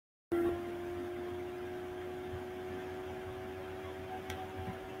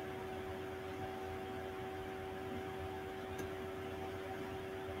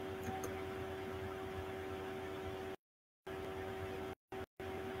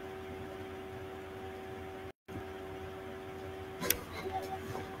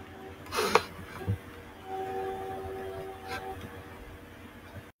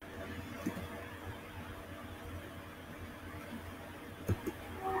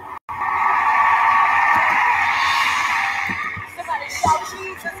Somebody shout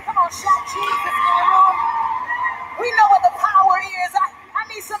Jesus. Come on, shout Jesus in the room. We know what the power is. I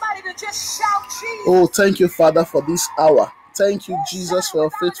need somebody to just shout Jesus. Oh, thank you, Father, for this hour. Thank you, Jesus, for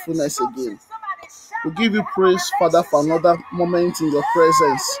your faithfulness again. We give you praise, Father, for another moment in your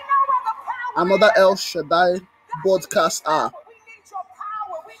presence. Another El Shaddai broadcast hour.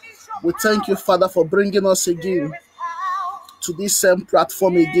 We thank you, Father, for bringing us again to this same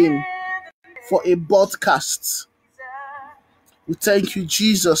platform again for a broadcast. We thank you,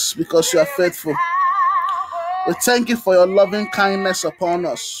 Jesus, because you are faithful. We thank you for your loving kindness upon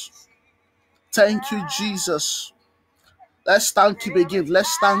us. Thank you, Jesus. Let's thank him again.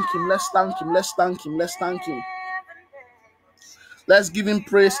 Let's thank him. Let's thank him. Let's thank him. Let's thank him. Let's give him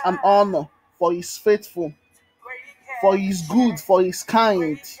praise and honor for his faithful, for his good, for his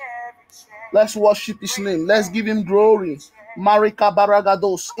kind. Let's worship his name. Let's give him glory. Marika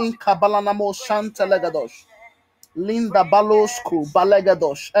baragados in kabalanamo shantelegados. Linda balosko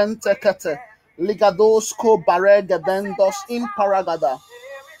balegados entekete ligadosko baregadendos in paragada.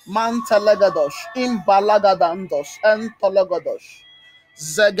 Mantelegados in balagadandos entelegados.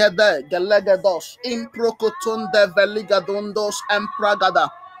 Zegede gelegados in prokotunde veligadondos en pragada.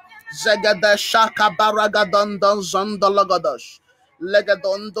 Zegede shaka baragadondos zondologados.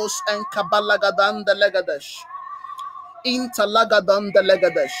 Legadondos en kabalagadan de legadesh. Interlagadan de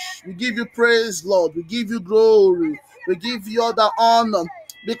legadesh. We give you praise, Lord. We give you glory. We give you all the honor.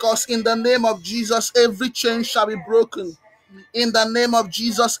 Because in the name of Jesus, every chain shall be broken. In the name of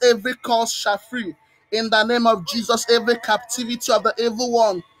Jesus, every curse shall free. In the name of Jesus, every captivity of the evil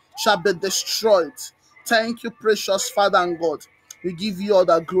one shall be destroyed. Thank you, precious Father and God. We give you all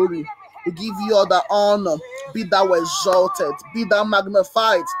the glory. We give you all the honor. Be thou exalted. Be thou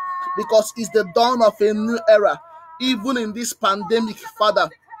magnified. Because it's the dawn of a new era. Even in this pandemic, Father,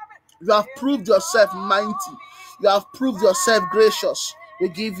 you have proved yourself mighty. You have proved yourself gracious. We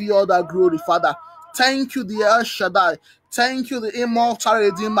give you all the glory, Father. Thank you, the El Shaddai. Thank you, the immortal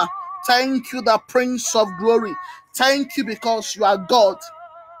Redeemer. Thank you, the Prince of Glory. Thank you because you are God.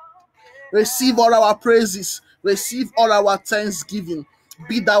 Receive all our praises. Receive all our thanksgiving.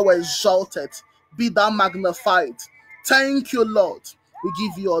 Be thou exalted. Be thou magnified. Thank you, Lord. We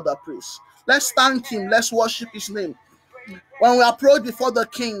give you all the praise. Let's thank him. Let's worship his name. When we approach before the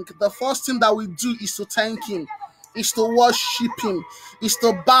King, the first thing that we do is to thank him, is to worship him, is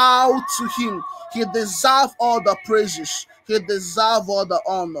to bow to him. He deserves all the praises. He deserves all the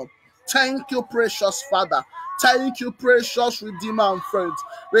honor. Thank you, precious Father. Thank you, precious Redeemer and friend.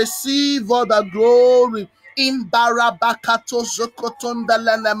 Receive all the glory.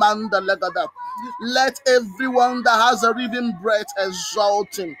 Let everyone that has a living breath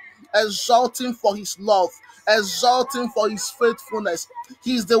exalt him. Exalt him for his love. Exalt him for his faithfulness.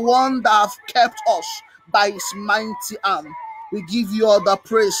 He is the one that has kept us by his mighty arm. We give you all the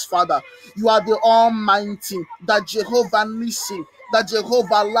praise, Father. You are the Almighty, the Jehovah Nissi, the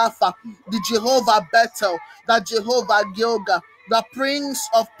Jehovah Rapha, the Jehovah Bethel, the Jehovah Gilgal, the Prince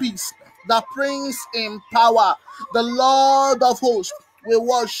of Peace, the Prince in power, the Lord of hosts. We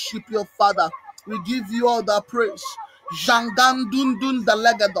worship your Father. We give you all the praise. Jangandundun the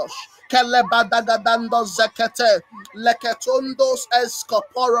legados. Kelebadagadando zekete. Leketondos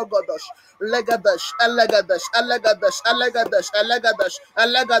escoporogodos. Legadash, elegadash, elegadash, elegadash, elegadash,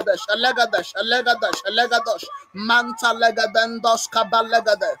 elegadash, elegadash, elegadash, elegadash. Manta legadandos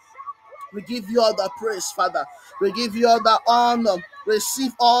kabalegade. We give you all the praise, Father. We give you all the honor.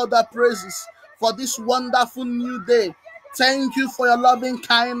 Receive all the praises for this wonderful new day. Thank you for your loving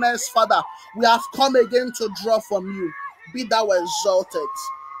kindness, Father. We have come again to draw from you. Be thou exalted.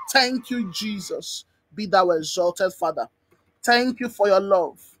 Thank you, Jesus. Be thou exalted, Father. Thank you for your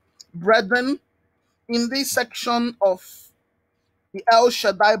love. Brethren, in this section of the El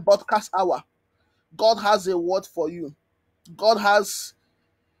Shaddai broadcast hour, God has a word for you. God has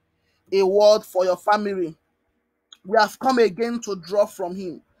a word for your family. We have come again to draw from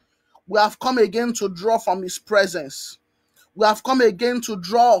him. We have come again to draw from his presence. We have come again to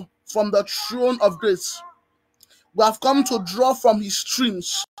draw from the throne of grace. We have come to draw from his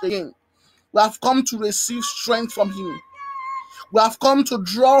streams again. We have come to receive strength from him. We have come to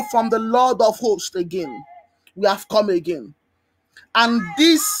draw from the Lord of hosts again. We have come again. And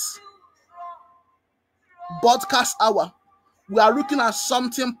this broadcast hour, we are looking at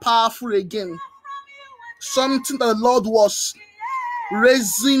something powerful again. Something that the Lord was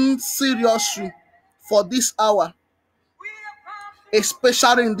raising seriously for this hour.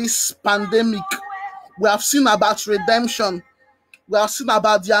 especially in this pandemic. We have seen about redemption. We have seen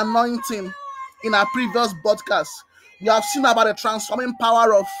about the anointing in our previous podcast. We have seen about the transforming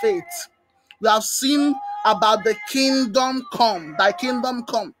power of faith. We have seen about the kingdom come, thy kingdom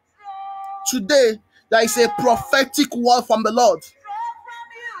come. Today, there is a prophetic word from the Lord.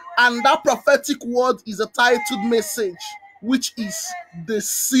 And that prophetic word is a titled message, which is the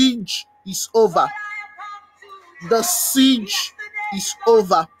siege is over. The siege is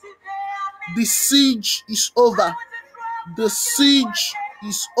over. The siege is over. The siege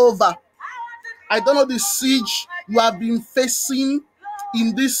is over. I don't know the siege you have been facing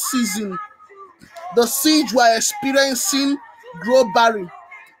in this season. The siege we are experiencing globally.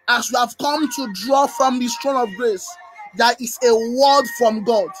 As we have come to draw from this throne of grace, there is a word from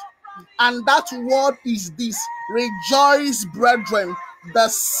God. And that word is this: rejoice, brethren, the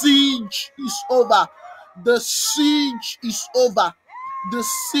siege is over. The siege is over. The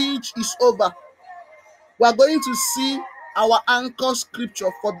siege is over. We are going to see our anchor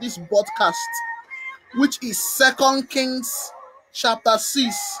scripture for this broadcast, which is 2 Kings chapter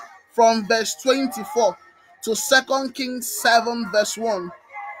 6 from verse 24 to 2 Kings 7 verse 1.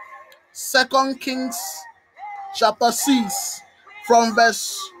 2 Kings chapter 6 from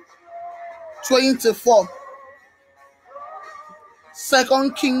verse 24.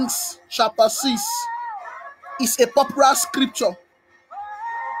 2 Kings chapter 6 is a popular scripture.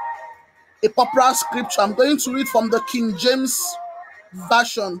 A popular scripture. I'm going to read from the King James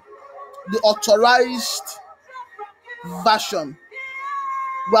Version, the authorized version.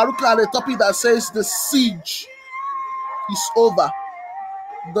 We are looking at a topic that says the siege is over.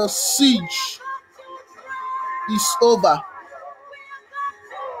 The siege is over.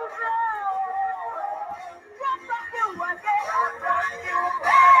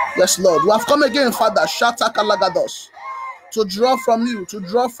 Yes, Lord. We have come again, Father. Shata Kalagados. To draw from you,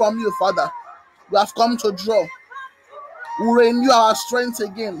 Father. We have come to draw. We renew our strength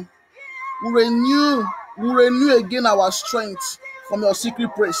again. We renew again our strength from your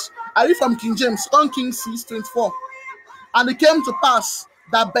secret place. I read from King James, 2 Kings 6:24. And it came to pass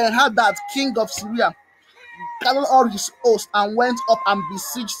that Ben-Hadad, king of Syria, gathered all his host and went up and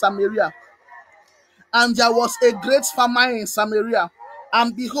besieged Samaria. And there was a great famine in Samaria.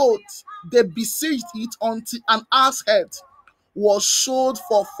 And behold, they besieged it until an ass head was sold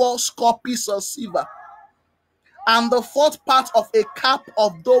for 80 pieces of silver, and the fourth part of a cap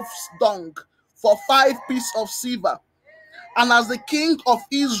of dove's dung for 5 pieces of silver. And as the king of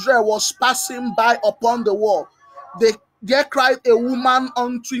Israel was passing by upon the wall, there cried a woman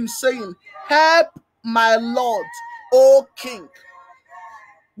unto him, saying, Help my lord, O king.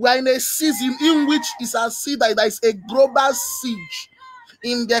 We are in a season in which it's as if there is a global siege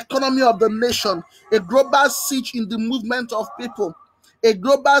in the economy of the nation, a global siege in the movement of people, a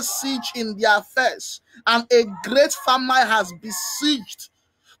global siege in their affairs, and a great famine has besieged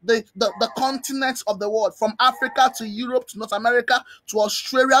the continents of the world, from Africa to Europe to North America to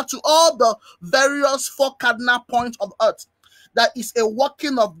Australia to all the various 4 cardinal points of earth. There is a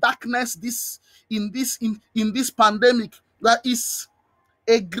working of darkness in this pandemic. There is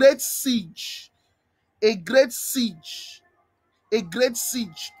a great siege, a great siege, a great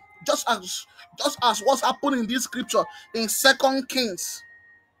siege. Just as what's happening in this scripture in 2 Kings.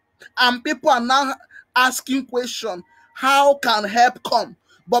 And people are now asking question, how can help come?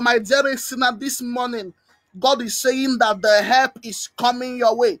 But my dear listener, this morning, God is saying that the help is coming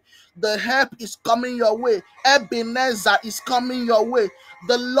your way. The help is coming your way. Ebenezer is coming your way.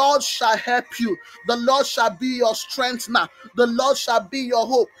 The Lord shall help you. The Lord shall be your strength now. The Lord shall be your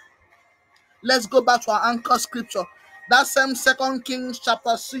hope. Let's go back to our anchor scripture. That same 2 Kings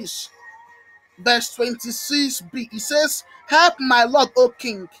chapter 6, verse 26b. It says, Help my Lord, O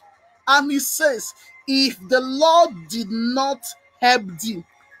King. And he says, If the Lord did not help thee,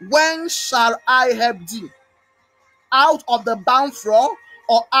 when shall I help thee? Out of the barn floor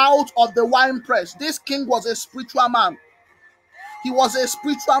or out of the winepress? This king was a spiritual man. He was a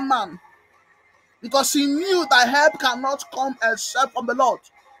spiritual man because he knew that help cannot come except from the Lord.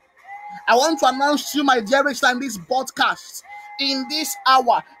 I want to announce to you, my dear listener, in this podcast, in this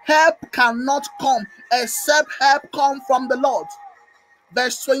hour, help cannot come except help come from the Lord.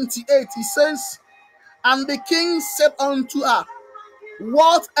 Verse 28, he says, And the king said unto her,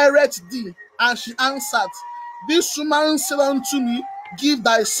 What aileth thee? And she answered, This woman said unto me, Give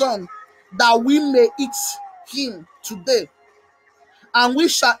thy son, that we may eat him today, and we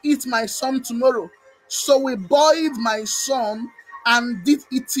shall eat my son tomorrow. So we boiled my son and did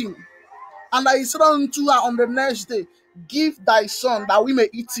eat him. And I said unto her on the next day, Give thy son, that we may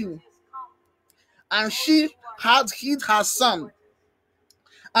eat him. And she had hid her son.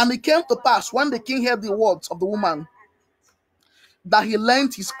 And it came to pass, when the king heard the words of the woman, that he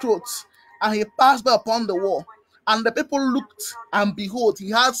lent his clothes, and he passed by upon the wall. And the people looked, and behold, he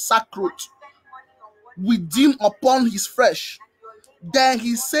had sackcloth within upon his flesh. Then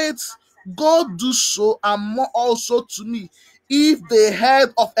he said, God do so and more also to me, if the head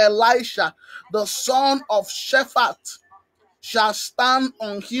of Elisha, the son of Shaphat, shall stand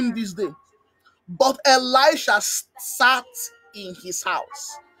on him this day. But Elisha sat in his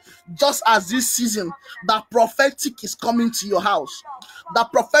house. Just as this season, the prophetic is coming to your house. The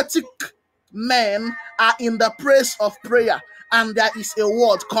prophetic men are in the place of prayer, and there is a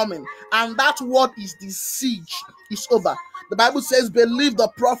word coming, and that word is the siege is over. The Bible says, believe the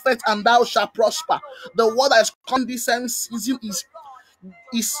prophet and thou shalt prosper. The word that is coming this same season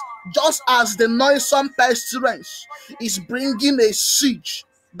is just as the noisome pestilence is bringing a siege.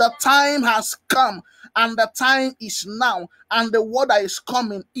 The time has come, and the time is now, and the word that is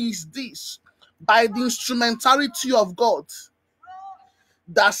coming is this: by the instrumentality of God,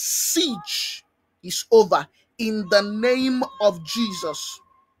 the siege is over in the name of Jesus.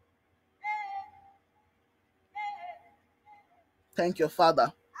 Thank you,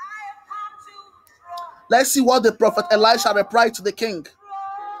 Father. Let's see what the prophet Elisha replied to the king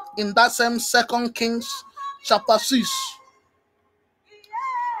in that same 2 Kings chapter 6,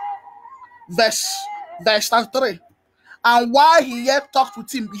 verse 3. And while he yet talked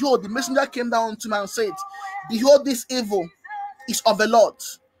with him, behold, the messenger came down to him and said, behold, this evil is of the Lord.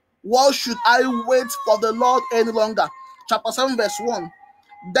 Why should I wait for the Lord any longer? Chapter 7, verse 1.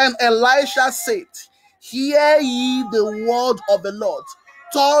 Then Elisha said, hear ye the word of the Lord.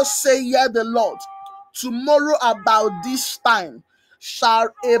 Thus saith the Lord, tomorrow about this time shall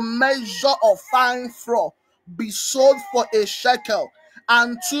a measure of fine flour be sold for a shekel,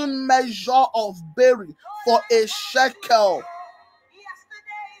 and 2 measures of barley for a shekel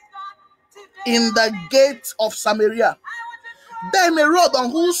in the gate of Samaria. Then a rod on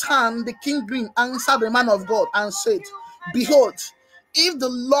whose hand the king green answered the man of God and said, behold, if the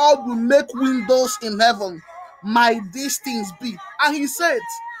Lord will make windows in heaven, might these things be? And he said,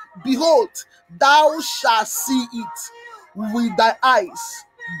 behold, thou shalt see it with thy eyes,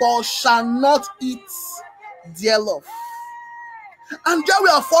 but shalt not eat thereof. And there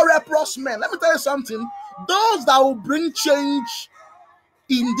were 4 leprous men. Let me tell you something. Those that will bring change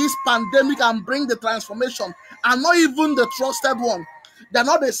in this pandemic and bring the transformation are not even the trusted one. They're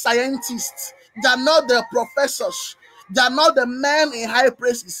not the scientists. They're not the professors. They're not the men in high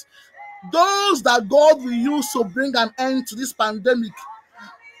places. Those that God will use to bring an end to this pandemic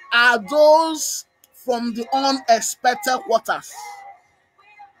are those from the unexpected quarters.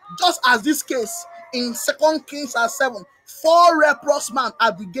 Just as this case in 2 Kings 7, 4 leprous men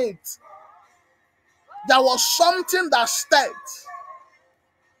at the gate. There was something that stirred,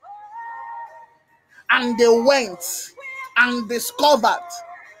 and they went and discovered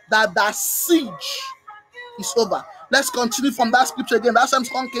that the siege is over. Let's continue from that scripture again. That's 2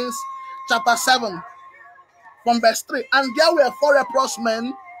 Kings chapter 7 from verse 3. And there were 4 leprous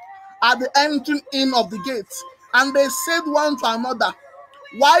men at the entering in of the gate, and they said one to another,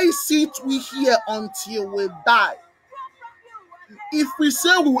 why sit we here until we die? If we say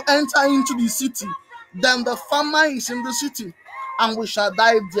we will enter into the city, then the famine is in the city, and we shall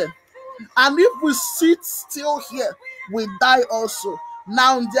die there. And if we sit still here, we die also.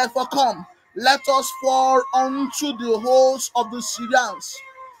 Now therefore come, let us fall unto the hosts of the Syrians.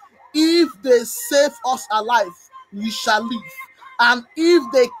 If they save us alive, we shall live. And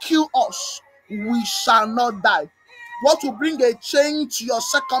if they kill us, we shall not die. What will bring a change to your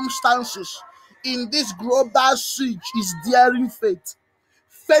circumstances in this global siege is daring faith.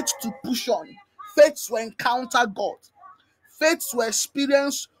 Faith to push on. Faith to encounter God. Faith to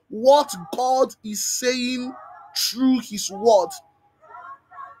experience what God is saying through his word.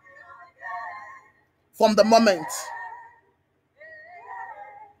 From the moment.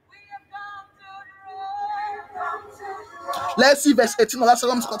 Let's see verse 18 of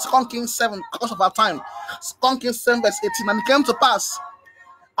that 2 Kings 7, because of our time. 2 Kings 7 verse 18. And it came to pass,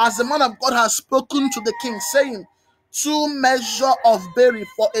 as the man of God has spoken to the king, saying, 2 measures of barley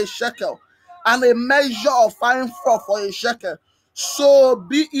for a shekel, and a measure of fine flour for a shekel. So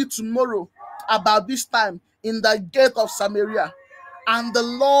be it tomorrow about this time in the gate of Samaria. And the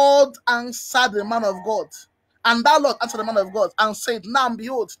Lord answered the man of God. And that Lord answered the man of God and said, now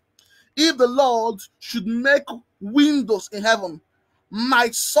behold, if the Lord should make windows in heaven,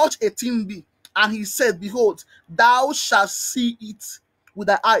 might such a thing be? And he said, behold, thou shalt see it with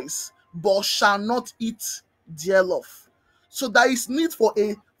thy eyes, but shall not eat thereof. So there is need for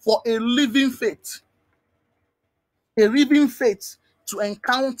a living faith. A living faith to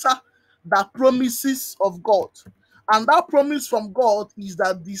encounter the promises of God. And that promise from God is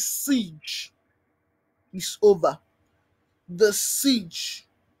that the siege is over. The siege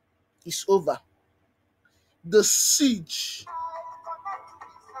is over. The siege.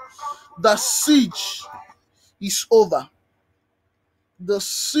 The siege is over. The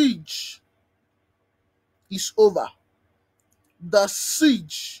siege is over. The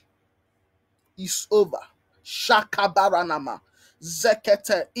siege is over. Shakabaranama.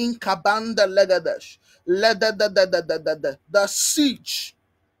 Zekete inkabanda legadesh. The siege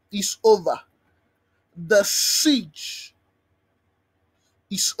is over. The siege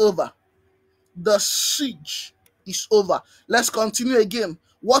is over. The siege is over. Let's continue again.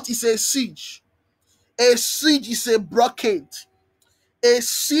 What is a siege? A siege is a blockade. A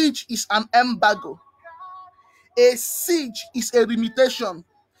siege is an embargo. A siege is a limitation.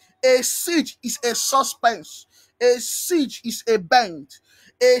 A siege is a suspense. A siege is a bend.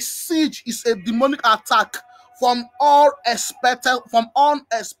 A siege is a demonic attack from unexpected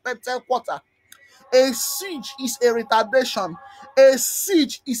quarter. A siege is a retardation. A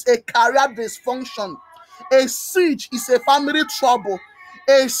siege is a career dysfunction. A siege is a family trouble.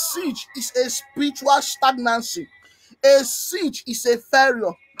 A siege is a spiritual stagnancy. A siege is a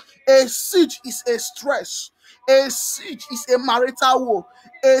failure. A siege is a stress. A siege is a marital woe.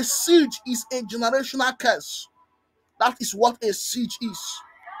 A siege is a generational curse. That is what a siege is.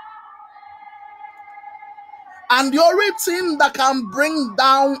 And the only thing that can bring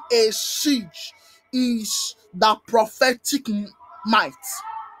down a siege is the prophetic might.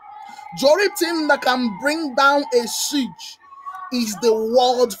 The only thing that can bring down a siege is the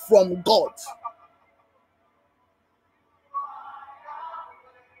word from God.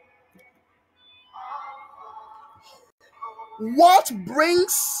 What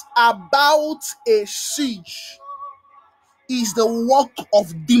brings about a siege is the work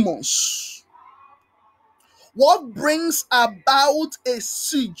of demons. What brings about a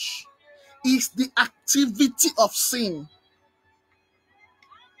siege is the activity of sin.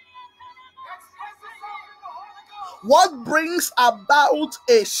 What brings about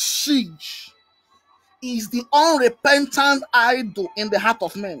a siege is the unrepentant idol in the heart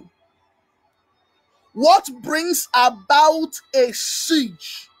of men. What brings about a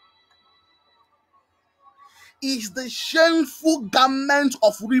siege is the shameful garment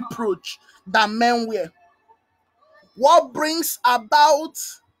of reproach that men wear. What brings about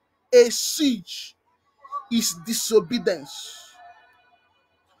a siege is disobedience.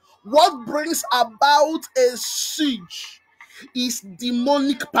 What brings about a siege is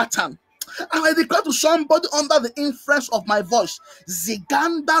demonic pattern. And I declare to somebody under the influence of my voice,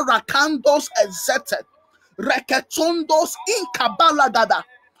 Ziganda Rakandos exerted, Reketondos inkabalagada.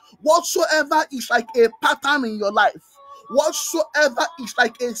 Whatsoever is like a pattern in your life, whatsoever is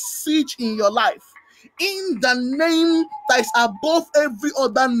like a siege in your life, in the name that is above every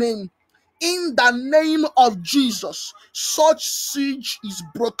other name, in the name of Jesus, such siege is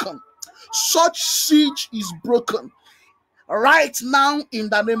broken. Such siege is broken right now in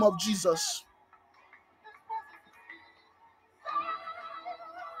the name of Jesus.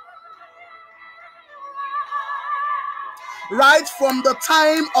 Right from the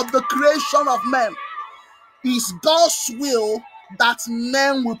time of the creation of men, is God's will that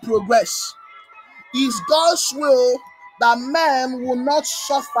men will progress. Is God's will that men will not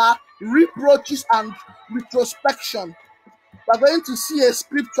suffer reproaches and retrospection. We're going to see a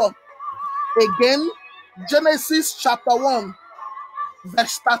scripture again, Genesis chapter 1,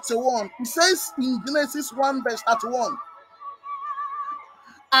 verse 31. It says in Genesis 1, verse 31,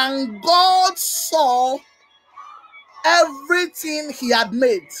 and God saw everything he had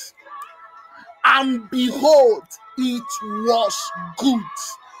made, and behold, it was good.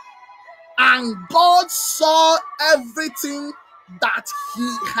 And God saw everything that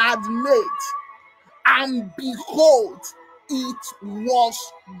he had made, and behold, it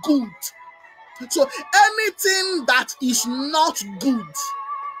was good. So anything that is not good,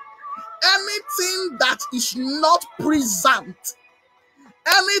 anything that is not present,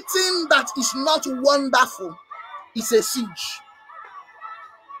 anything that is not wonderful is a siege.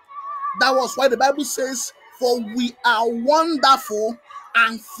 That was why the Bible says, for we are wonderful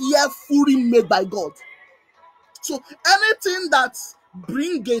and fearfully made by God. So anything that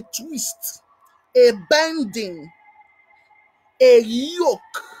bring a twist, a bending, a yoke,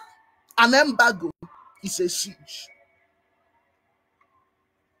 an embargo is a siege.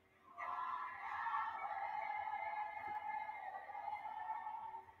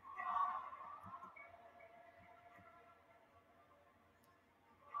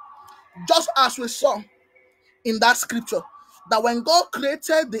 Just as we saw in that scripture, that when God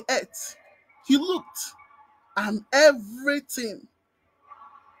created the earth, he looked and everything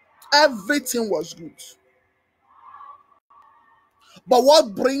was good. But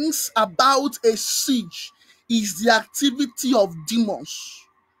what brings about a siege is the activity of demons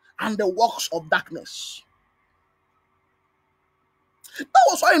and the works of darkness. That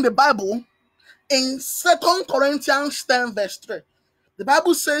was why in the Bible, in 2 Corinthians 10 verse 3, the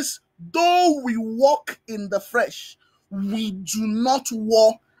Bible says, though we walk in the flesh, we do not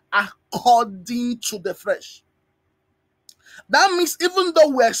war according to the flesh. That means even though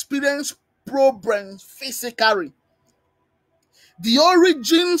we experience problems physically, the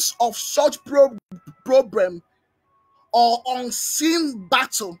origins of such problem or unseen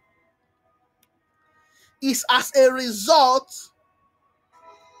battle is as a result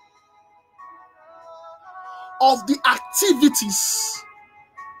of the activities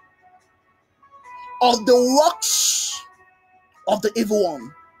of the works of the evil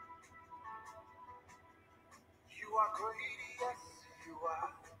one.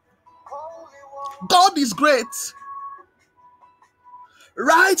 God is great.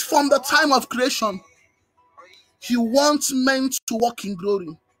 Right from the time of creation, he wants men to walk in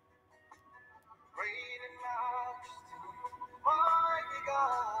glory.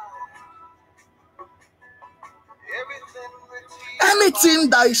 Anything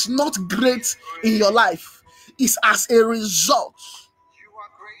that is not great in your life is as a result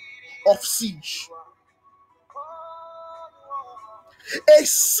of siege. A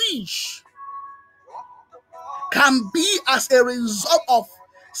siege can be as a result of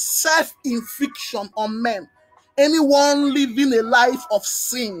self-infliction on men. Anyone living a life of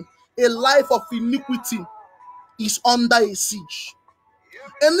sin, a life of iniquity, is under a siege.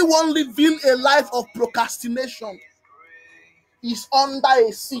 Anyone living a life of procrastination is under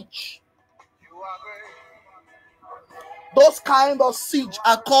a siege. Those kind of siege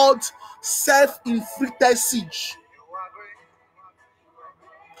are called self-inflicted siege.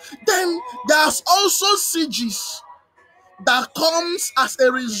 Then there's also sieges that comes as a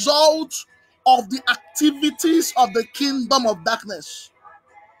result of the activities of the kingdom of darkness.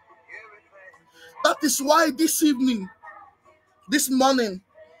 That is why this evening, this morning,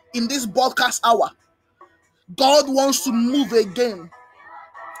 in this broadcast hour, God wants to move again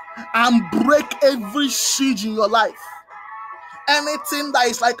and break every siege in your life. Anything that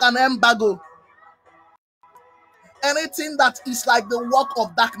is like an embargo, anything that is like the work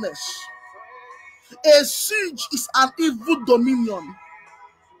of darkness. A siege is an evil dominion.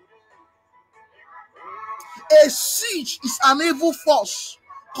 A siege is an evil force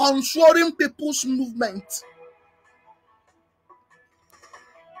controlling people's movement.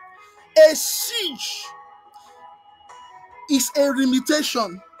 A siege is a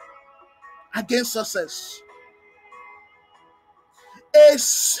limitation against success. A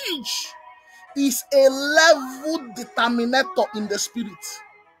siege is a level determinator in the spirit.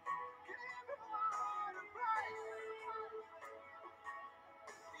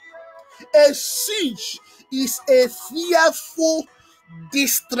 A siege is a fearful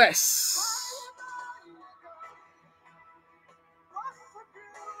distress.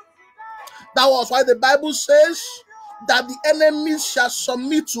 That was why the Bible says that the enemies shall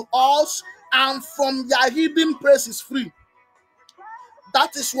submit to us, and from their hidden places free.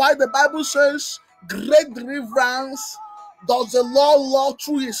 That is why the Bible says, great deliverance does the Lord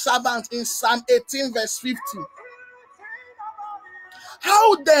through his servant in Psalm 18 verse 50.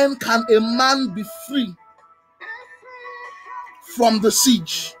 How then can a man be free from the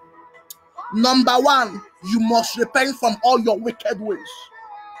siege? Number one, you must repent from all your wicked ways.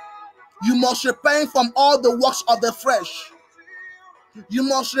 You must repent from all the works of the flesh. You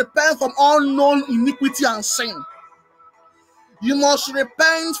must repent from all known iniquity and sin. You must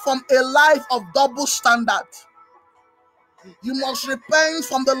repent from a life of double standard. You must repent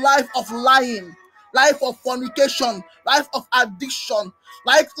from the life of lying, life of fornication, life of addiction,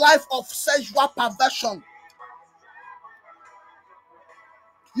 life of sexual perversion.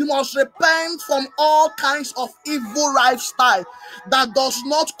 You must repent from all kinds of evil lifestyle that does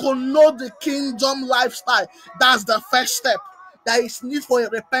not connote the kingdom lifestyle. That's the first step. There is need for a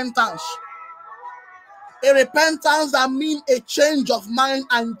repentance. A repentance that means a change of mind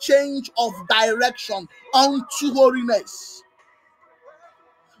and change of direction unto holiness.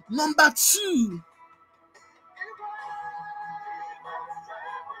 Number two,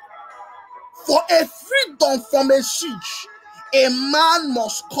 for a freedom from a siege, a man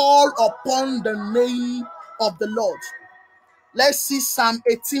must call upon the name of the Lord. Let's see Psalm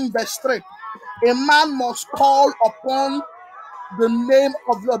 18 verse 3. A man must call upon the name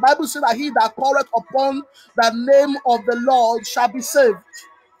of the Lord. Bible says that he that calleth upon the name of the Lord shall be saved.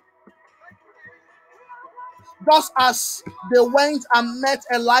 Just as they went and met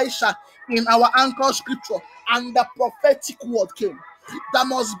Elisha in our anchor scripture, and the prophetic word came. There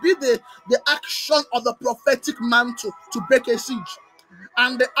must be the action of the prophetic mantle to break a siege,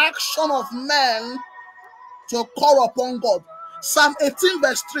 and the action of men to call upon God. Psalm 18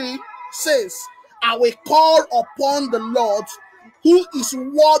 verse 3 says, I will call upon the Lord who is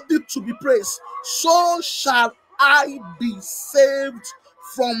worthy to be praised. So shall I be saved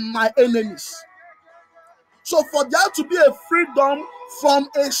from my enemies. So for there to be a freedom from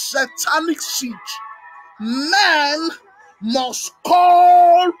a satanic siege, men must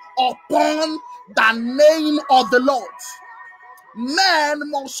call upon the name of the Lord. Men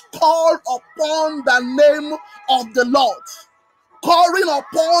must call upon the name of the Lord. Calling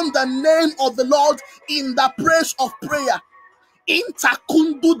upon the name of the Lord in the praise of prayer.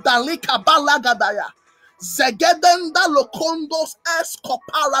 Intakundu dalika balagadaya. Zegedenda lokondos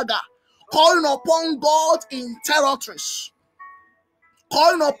escoparaga. Calling upon God in territories.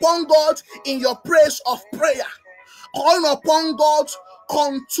 Calling upon God in your praise of prayer. Calling upon God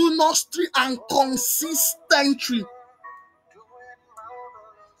continuously and consistently.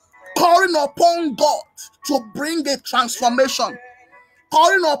 Calling upon God to bring a transformation.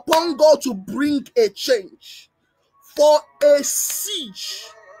 Calling upon God to bring a change. For a siege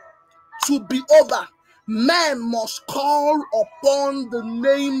to be over, men must call upon the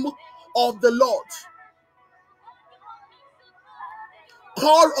name of the Lord.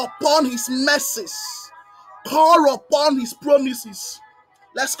 Call upon his mercies. Call upon his promises.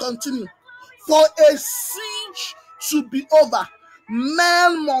 Let's continue. For a siege to be over,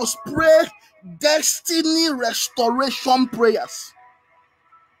 men must pray destiny restoration prayers.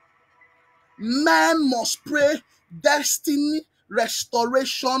 Men must pray destiny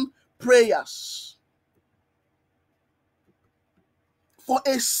restoration prayers. For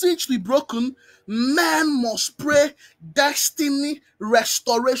a siege to be broken, men must pray destiny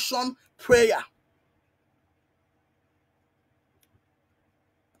restoration prayer.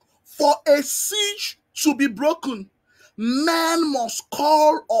 For a siege to be broken, men must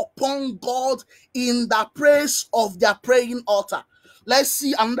call upon God in the praise of their praying altar. Let's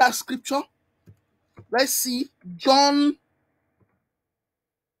see another scripture. Let's see John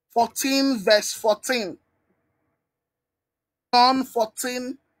 14 verse 14. John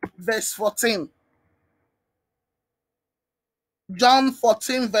 14 verse 14. John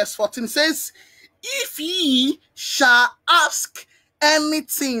 14 verse 14 says, if ye shall ask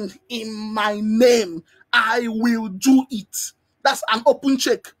anything in my name, I will do it. That's an open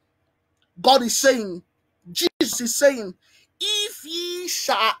check. God is saying, Jesus is saying, if ye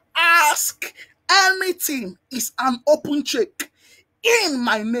shall ask anything, is an open check. In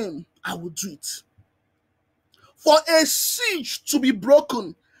my name, I will do it. For a siege to be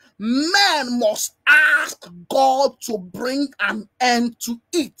broken, men must ask God to bring an end to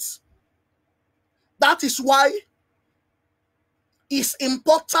it. That is why it's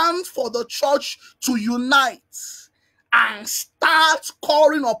important for the church to unite and start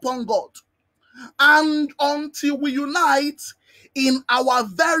calling upon God. And until we unite in our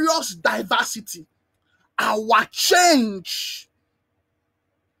various diversity, our change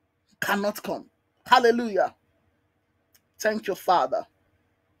cannot come. Hallelujah. Thank you, Father.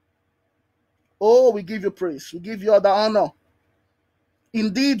 Oh, we give you praise. We give you all the honor.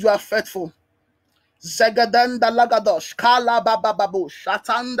 Indeed, you are faithful. Zegadanda lagadosh, kala babababush,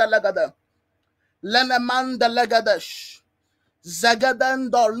 atanda lagada, lenemanda lagadesh,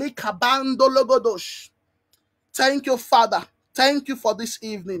 zegadanda likabando logodosh. Thank you, Father. Thank you for this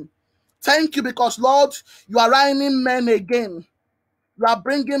evening. Thank you because, Lord, you are reigning men again. You are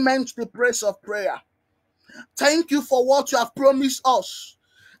bringing men to the place of prayer. Thank you for what you have promised us,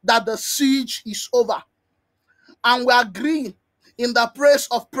 that the siege is over. And we agree in the place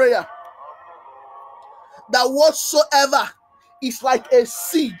of prayer that whatsoever is like a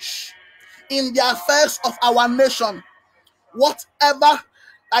siege in the affairs of our nation, whatever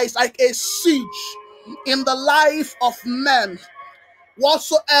that is like a siege in the life of men,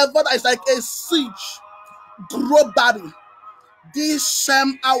 whatsoever that is like a siege globally, this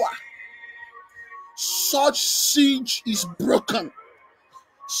same hour, such siege is broken.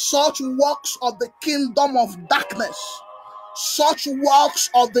 Such works of the kingdom of darkness, such works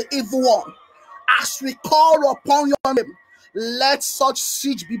of the evil one, as we call upon your name, let such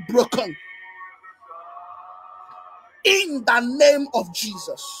siege be broken. In the name of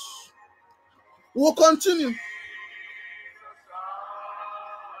Jesus. We'll continue.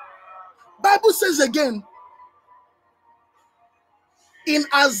 Bible says again, in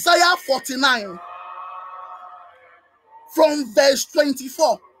Isaiah 49, from verse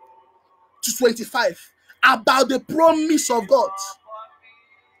 24 to 25, about the promise of God.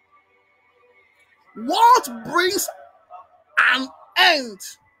 What brings an end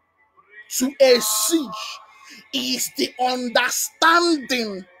to a siege is the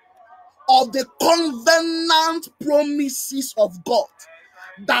understanding of the covenant promises of God.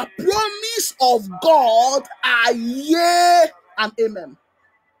 The promise of God are yea and amen.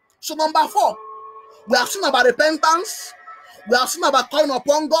 So number 4, we have seen about repentance. We have seen about calling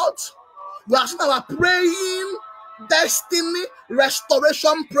upon God. We have seen about praying, destiny,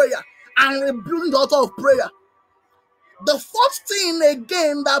 restoration prayer, and rebuilding the altar of prayer. The fourth thing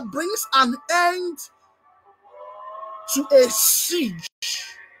again that brings an end to a siege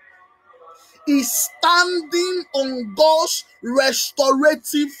is standing on God's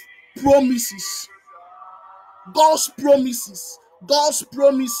restorative promises. God's promises. God's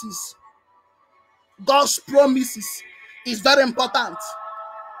promises. God's promises is very important.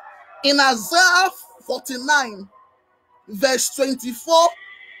 In Isaiah 49, verse 24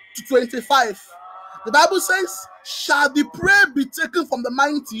 to 25, the Bible says, shall the prey be taken from the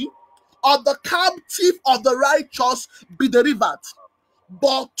mighty, or the captive of the righteous be delivered?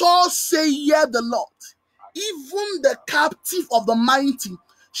 But thus saith the Lord, even the captive of the mighty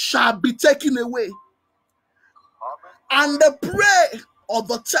shall be taken away, and the prey of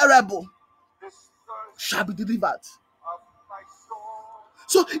the terrible shall be delivered.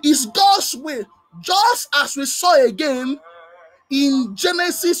 So it's God's way, just as we saw again in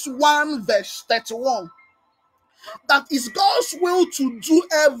Genesis 1 verse 31, that is God's will to do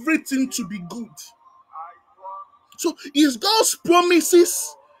everything to be good. So it's God's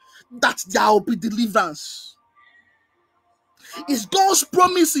promises that there will be deliverance. It's God's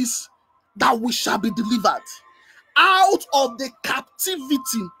promises that we shall be delivered out of the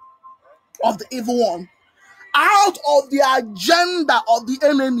captivity of the evil one, out of the agenda of the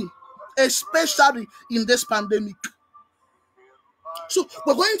enemy, especially in this pandemic. So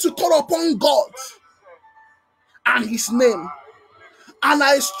we're going to call upon God and his name. And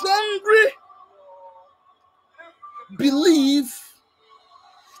I strongly believe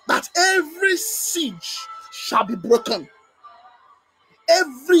that every siege shall be broken.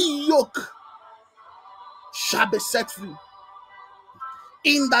 Every yoke shall be set free.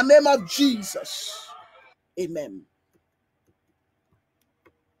 In the name of Jesus. Amen.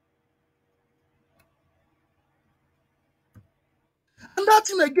 And that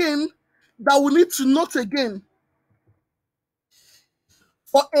thing again that we need to note again,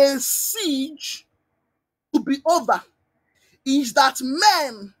 for a siege to be over, is that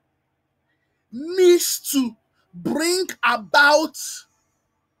men needs to bring about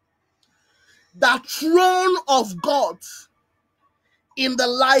the throne of God in the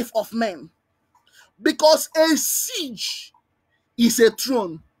life of men. Because a siege is a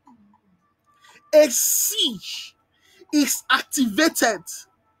throne. A siege is activated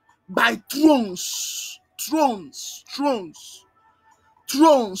by thrones.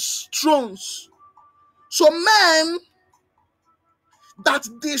 So men that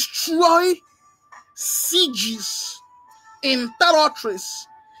destroy sieges in territories,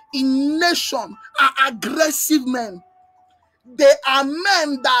 in nation, are aggressive men. They are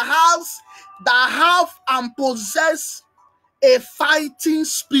men that have and possess a fighting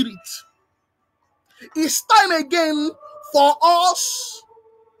spirit. It's time again for us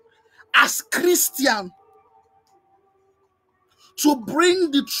as Christians to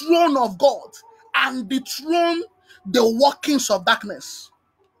bring the throne of God and dethrone the workings of darkness.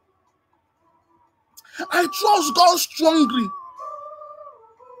 I trust God strongly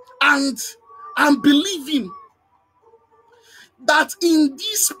and believe him that in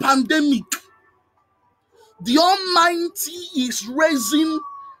this pandemic, the Almighty is raising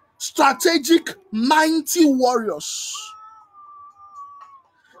strategic, mighty warriors,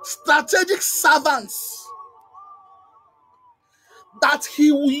 strategic servants that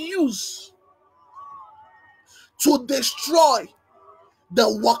he will use to destroy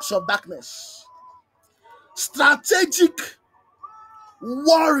the works of darkness. Strategic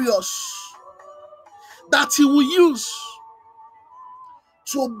warriors that he will use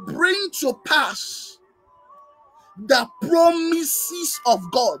to bring to pass the promises of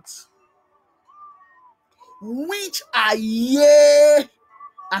God, which are yea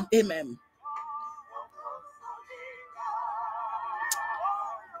and amen.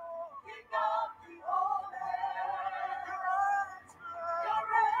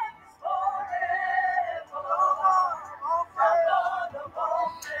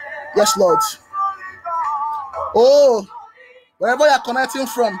 Yes, Lord. Oh, Wherever you're connecting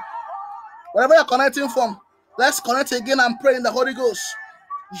from, wherever you're connecting from, let's connect again and pray in the Holy Ghost.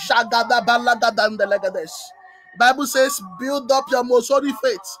 Jagada balagada and the legades. Bible says, build up your most holy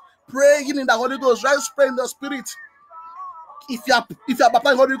faith. Praying in the Holy Ghost. Rise, pray in the Spirit. If you are baptized in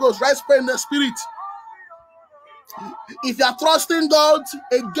the Holy Ghost, rise, pray in the Spirit. If you are trusting God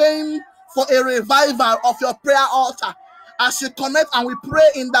again for a revival of your prayer altar, as you connect and we pray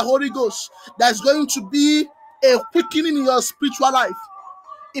in the Holy Ghost, there's going to be a quickening in your spiritual life.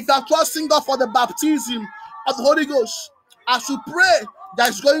 If you are trusting God for the baptism of the Holy Ghost, as you pray,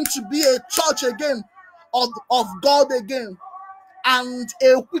 there's going to be a church again of God again, and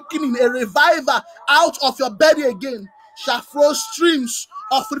a quickening, a revival out of your belly again shall flow streams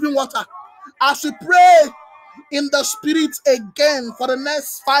of living water. As we pray in the Spirit again for the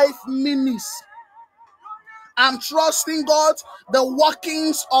next 5 minutes, I'm trusting God, the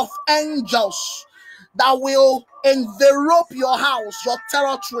workings of angels that will envelop your house, your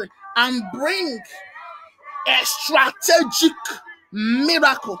territory, and bring a strategic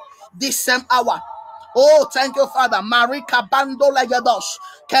miracle this same hour. Oh, thank you, Father. Marika bando legados,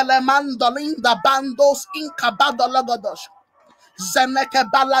 kelemando linda bandos incabado legados, zeneke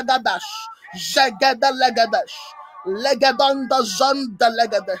balagadash, jegede legadash, legadonda zon de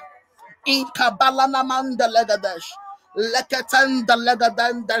legade, incabalana man de legadash, leketen de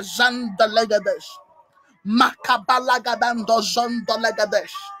legaden de zan de legadash, makabalagadan do zon de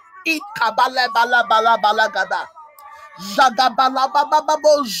legadash, ikabale bala bala balagada.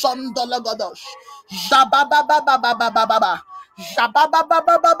 Jagabalabababo zondologodosh. Jabababababababa.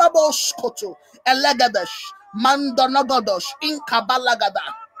 Jababababababo skoto. Elegadesh. Mandonogodosh. Inkabalagada.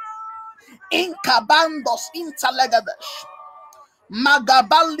 Inkabandos intalegadesh.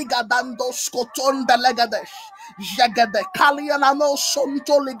 Magabaligadando skoton delegadesh. Jagade. Kalianano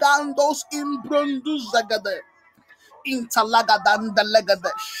sonto ligandos imbrundus zagade. Intalagadan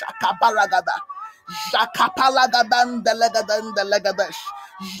delegadesh. Akabaragada. Jakapalagadan delegadan delegadesh.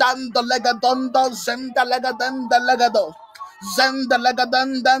 Jandelegadondo zendelegadan delegado.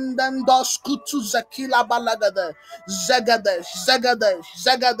 Zendelegadan dan dos kutu zakila balagade. Zagadesh, zagadesh,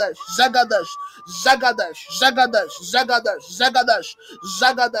 zagadesh, zagadesh, zagadesh, zagadesh, zagadesh, zagadesh,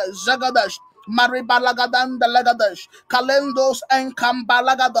 zagadesh, zagadesh. Maribalagadan delegadesh. Kalendos and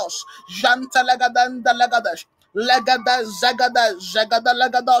kambalagados. Jantelegadan delegadesh. Legada zagada zagada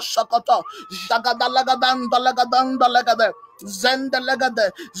legada shakata zagada legadan delegadan delegade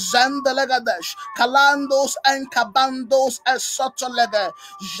zenda legades kalandos and kabandos esotolega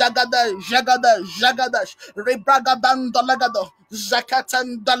jagada rebragadan delegado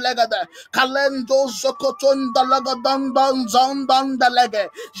zakatan delegade kalendo zokoton delegadan zondan delege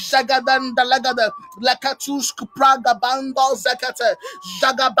zagadan delegade lekatus praga bando zakate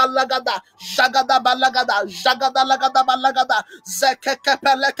jagabalagada balagada lagada balagada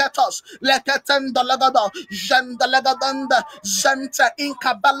zekekepelekatos leketen dalagada jendalagadanda zenta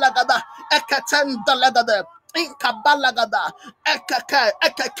inka balagada eketen dalagada inka balagada ekeke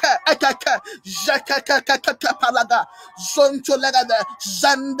zekekekepalaga zonto legada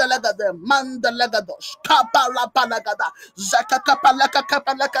zendalagada mandalagados kapala balagada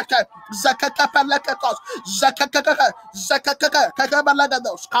zekekepelekekepelekeke zekekepelekatos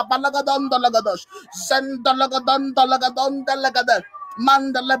zekekekepelagados kapalagadon dalagados zendalagadon dalagadon dalagada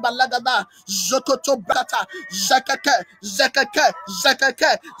mandala balagada zokoto brata zakake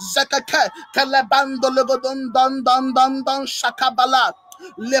kalabando logodon don shakabala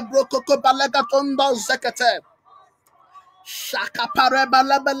lebrokoko balagaton don zakate shakapare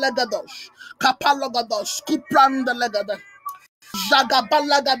balabelegados kapalogados kupranda legada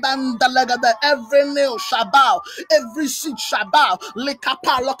Jagabalagadan dalagada, every nail shall bow, every seed shall bow.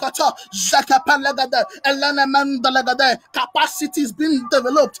 Likapalokata, Zakapalagada, Elenaman dalagada, capacity is being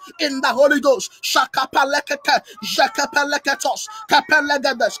developed in the Holy Ghost. Shakapalekata, Zakapalekatos,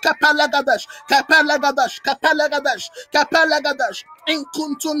 Kapalagadas, in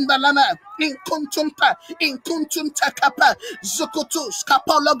kuntum dalana, in kuntum kapa, zukutus,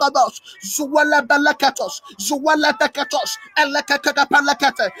 kapalagados, zuwala balakatos,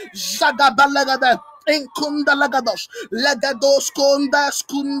 elekakapalakate, zagabalagada, in kundalagados, legados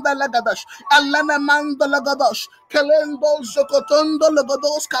kunda lagados, alana mandalagados, kelendo zukotondo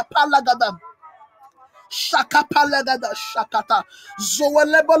lagados kapalagada. Shakapalagada shakata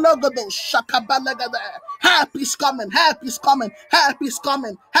zoelebologodo shakabalagada. Help is coming.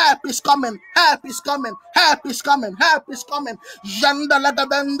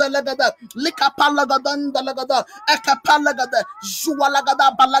 Jandalagadanda lagada likapalagadanda lagada ekapalagada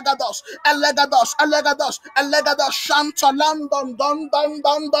zualagada balagados elegados shanta london don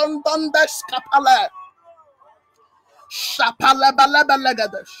deskapala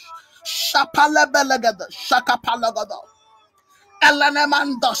Shapalabalabalagadesh. Shapalabalagadeh. Shakapalagada.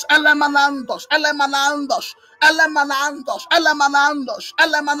 Elemandos, elemanandos, elemanandos, elemanandos, elemanandos,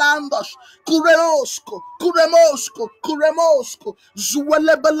 elemanandos, kuremosco, kuremosco, kuremosco,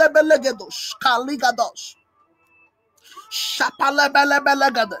 zuelebelebelegedos, kaligados,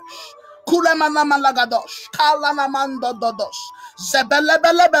 shapalebelebelegedos, kuremanamalagados, kalanamandododos,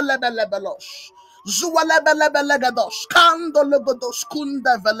 zebelebelebelebelos, zuelebelebelegedos, kandologodos,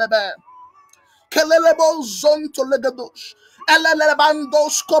 kundevelebe. Kelelebo zonto legadosh.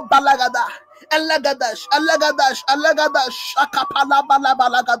 Elelebandosko balagada. Elegadash, elegadash, elegadash. Akapala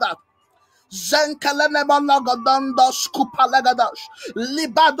balabalagada. Zenkelenebanagadondos kupalagadash.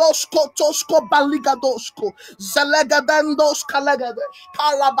 Libadosko tosko baligadosko. Zelegadendos kalegadash.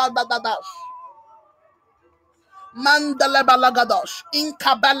 Kalabadadash. Mandelebalagadosh,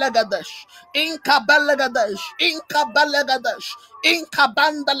 Inkabelagadesh, Inkabelagadesh, Inkabelagadesh,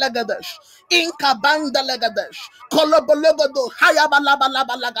 Inkabandelegadesh, Inkabandelegadesh, Kolobologado,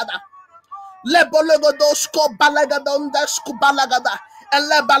 Hayabalabalagada, Lebologodosko balagadondesku balagada,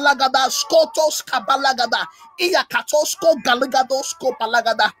 Elebalagada, Skotos kabalagada, Iakatosko galigadosko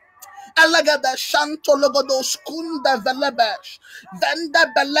balagada. Elegade shanto logodos kunde velebesh. Vende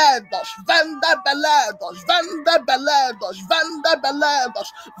beledos, vende beledos, vende beledos, vende beledos,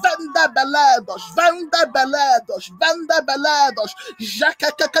 vende beledos, vende beledos, vende beledos.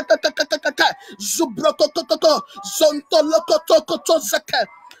 Jakakakakakakaka. Zubrokokoko. Zontolokotokoto zeke.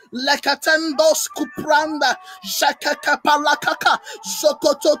 Lekatendos kupranda, jakakapalakaka,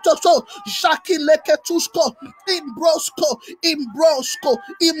 zokotototo, jaki leketusko, imbrosco, imbrosco,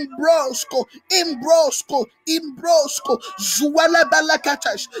 imbrosco, imbrosco, imbrosco, zuele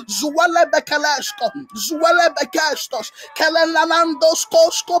belekatesh, zuele bekaleshko, zuele bekestos, kelenandos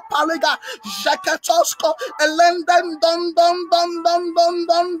kosko paliga, jakatosko, elenden don don don don don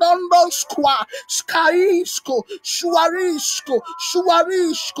don don don squa, skaisko, shuarisco,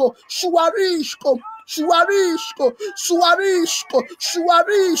 shuarisco. Shuarisco, Shuarisco, Shuarisco,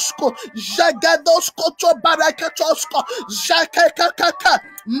 Shuarisco, Jagadosko to Barakatosko, Jakakaka,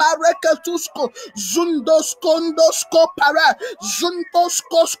 Marekatusko, Zundoskondosko para,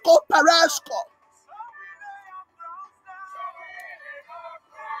 Zuntoskosko parasco.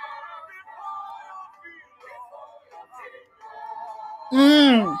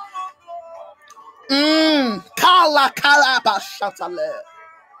 Kala bashatale.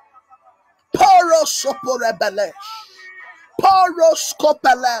 Porosoporebelesh.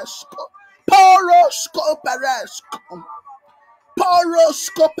 Poroscopelesco. Poroscoperesco.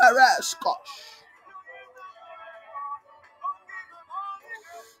 Poroscoperesco.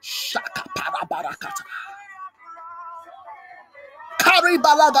 Shaka parabarakata.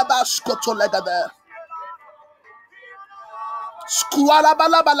 Karibalagadasko tolegade.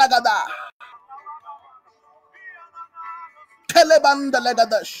 Squalabalagada.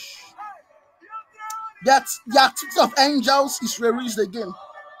 Kelebandelegadesh. That the activity of angels is released again.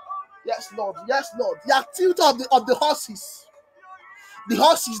 Yes, Lord. Yes, Lord. The activity of the horses. The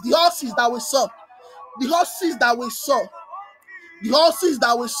horses that we saw. The horses that we saw. The horses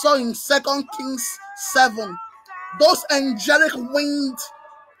that we saw in 2 Kings 7. Those angelic wings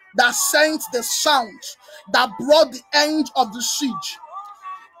that sent the sound that brought the end of the siege.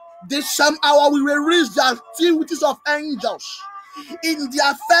 This same hour we release the activities of angels in the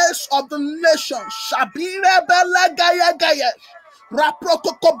affairs of the nation. Shabire belagaya gaya,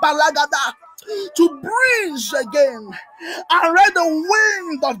 raprokoko balagada, to breeze again and let the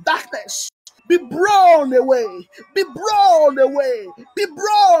wind of darkness be blown away, be blown away, be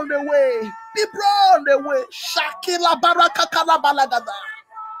blown away, be blown away. Shakila baraka kalabalagada,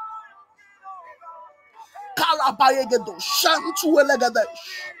 kalabayegedo, shantu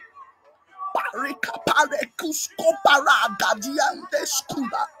elegadesh. Parika parekus kopara gadiante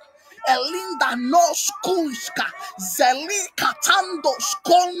skuda. Elinda nos kuiska. Zeli katandos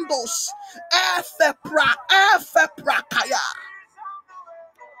kondos. Efepra kaya.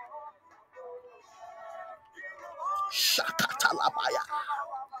 Shakatalabaya.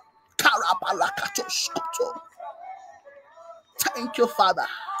 Karabalakatoskoto. Thank you, Father.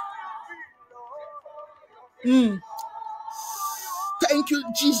 Thank you,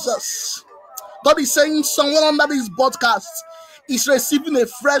 Jesus. God is saying someone under this broadcast is receiving a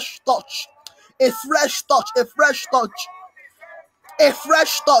fresh touch, a fresh touch, a fresh touch, a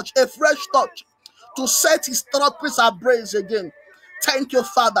fresh touch, a fresh touch to set his thoughts ablaze again. Thank you,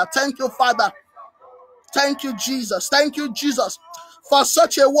 Father. Thank you, Father. Thank you, Jesus. Thank you, Jesus. For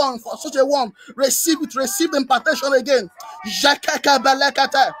such a one, receive it, receive the impartation again. Jakaka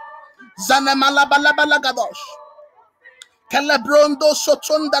belekate, zanemala balabalagadosh. Kelebrondo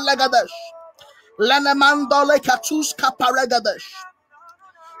Sotunda Legadesh. Lenemando Lekatus Kaparegadesh.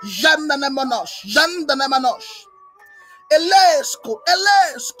 Jandanemonos. Jandanemonos. Elesco.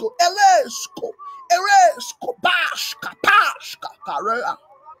 Elesco. Elesco. Eresco. Pashka. Pashka. Karea.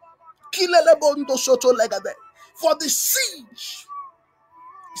 Kilelebondo Soto Legade. For the siege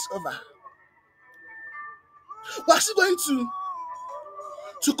is over. We're still going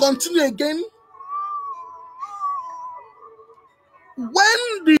to continue again.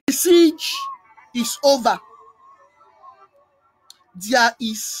 When the siege is over, there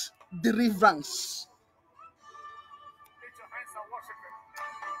is deliverance.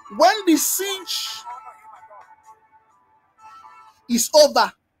 When the siege is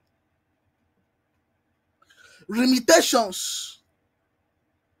over, limitations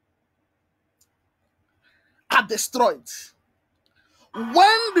are destroyed.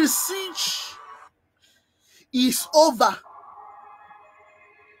 When the siege is over,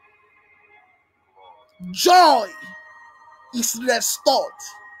 joy is restored.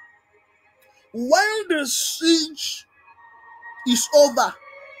 When the siege is over,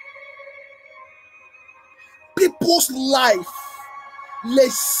 people's life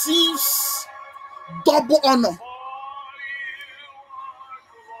receives double honor.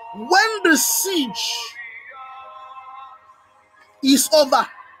 When the siege is over,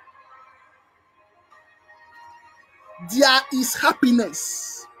 there is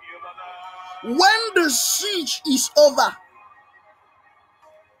happiness. When the siege is over,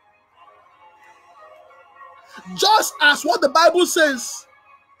 just as what the Bible says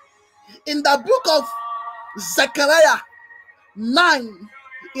in the book of Zechariah 9,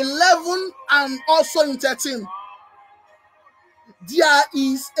 11, and also in 13, there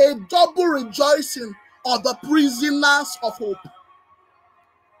is a double rejoicing of the prisoners of hope.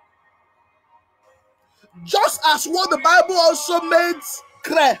 Just as what the Bible also made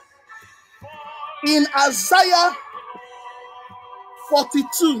clear in Isaiah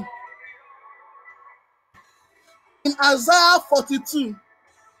 42. In Isaiah 42.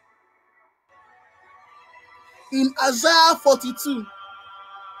 In Isaiah 42.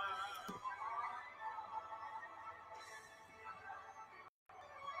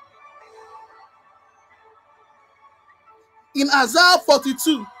 In Isaiah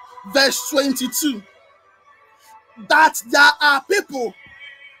 42, verse 22, that there are people,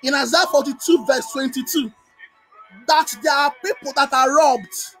 in Isaiah 42, verse 22, that there are people that are robbed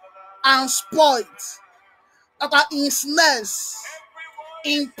and spoiled, that are in snares,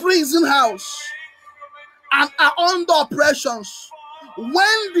 in prison house, and are under oppressions.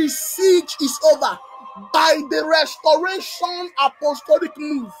 When the siege is over, by the restoration apostolic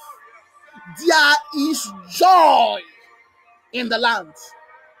move, there is joy in the land.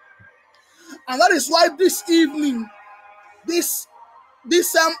 And that is why this evening, this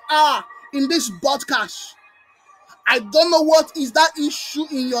same hour in this broadcast, I don't know what is that issue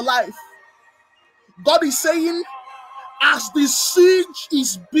in your life. God is saying, as the siege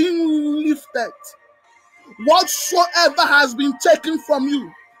is being lifted, whatsoever has been taken from you,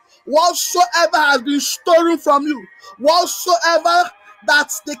 whatsoever has been stolen from you, whatsoever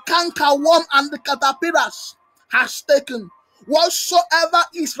that the cankerworm and the caterpillars has taken, whatsoever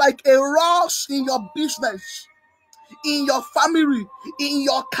is like a loss in your business, in your family, in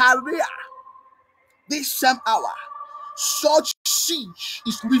your career, this same hour, such siege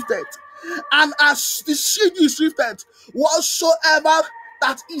is lifted. And as the siege is lifted, whatsoever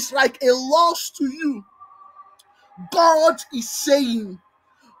that is like a loss to you, God is saying,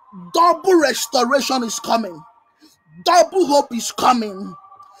 double restoration is coming, double hope is coming,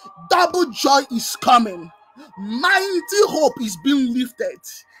 double joy is coming, mighty hope is being lifted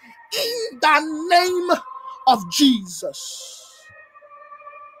in the name of Jesus.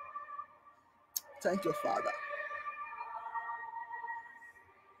 Thank you, Father.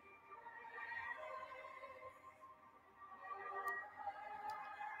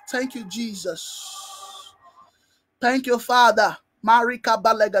 Thank you, Jesus. Thank you, Father. Marika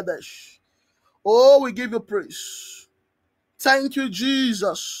Balegadesh. Oh, we give you praise. Thank you,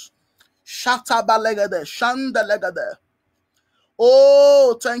 Jesus. Shata Balegadesh. Shanda Legade.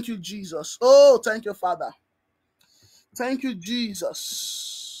 Oh, thank you, Jesus. Oh, thank you, Father. Thank you,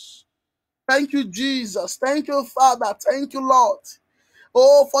 Jesus. Thank you, Jesus. Thank you, Father. Thank you, Lord.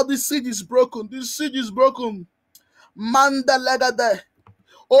 Oh, for the siege is broken. This siege is broken. Manda Legade.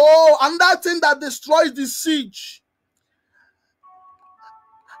 Oh, and that thing that destroys the siege,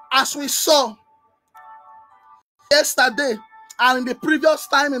 as we saw yesterday and in the previous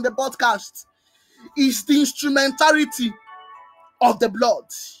time in the podcast, is the instrumentality of the blood,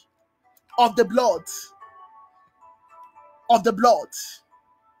 of the blood, of the blood.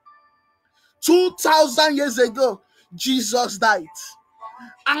 2,000 years ago, Jesus died.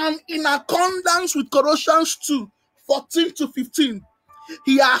 And in accordance with Colossians 2:14-15,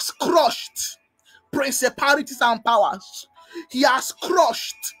 he has crushed principalities and powers. He has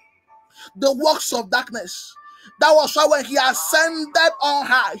crushed the works of darkness. That was why when he ascended on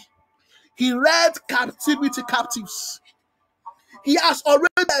high, he led captivity captives. He has already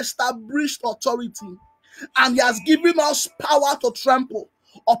established authority, and he has given us power to trample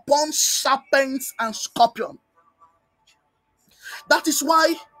upon serpents and scorpions. That is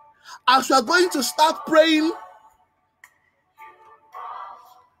why, as we are going to start praying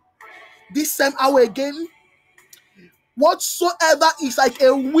this same hour again, whatsoever is like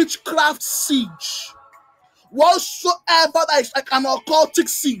a witchcraft siege, whatsoever that is like an occultic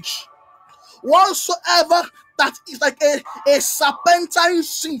siege, whatsoever that is like a serpentine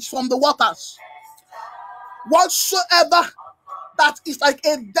siege from the waters, whatsoever that is like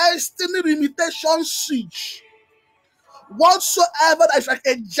a destiny limitation siege, whatsoever that is like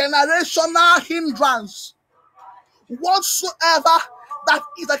a generational hindrance, whatsoever that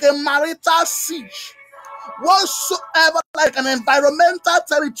is like a marital siege, whatsoever like an environmental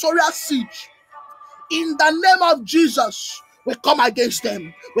territorial siege, in the name of Jesus, we come against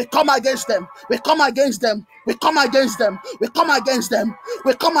them. We come against them. We come against them. We come against them. We come against them.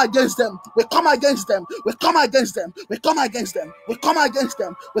 We come against them. We come against them. We come against them. We come against them. We come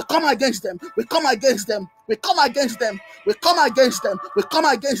against them. We come against them. We come against them. We come against them. We come against them. We come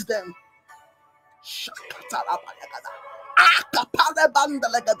against them.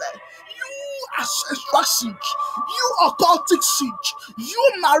 You ancestral siege, you occultic siege,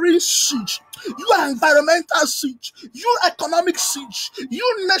 you marine siege, you environmental siege, you economic siege,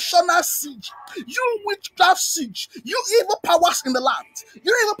 you national siege, you witchcraft siege, you evil powers in the land,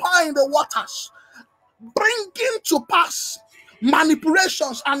 you evil power in the waters, bringing to pass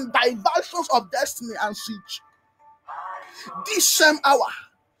manipulations and diversions of destiny and siege. This same hour,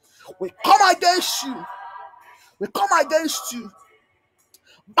 we come against you. We come against you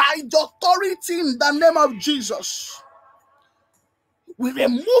by the authority in the name of Jesus. We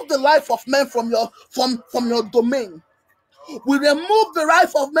remove the life of men from your domain. We remove the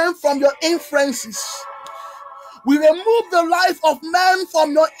life of men from your influences. We remove the life of men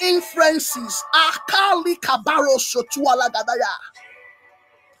from your influences. Akali kabaro sotuala gadaya.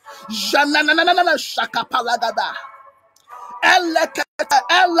 Jananana shakapalagada.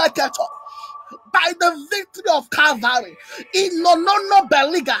 Eleketo. By the victory of Calvary, inonono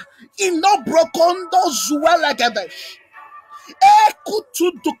beliga, ino brokondo zuelegedesh,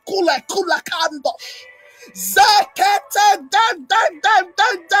 ekutu dukule kulakando, zekete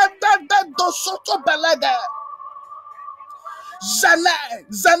de dosoto belege,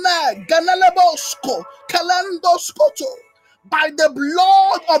 zene, ganelebosko, kalendoskoto. By the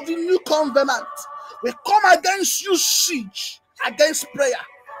blood of the new covenant, we come against you siege, against prayer.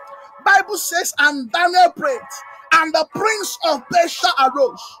 Bible says, and Daniel prayed, and the prince of Persia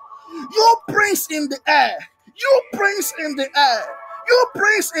arose. You prince in the air, you prince in the air, you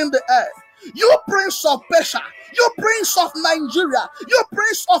prince in the air, you prince of Persia, you prince of Nigeria, you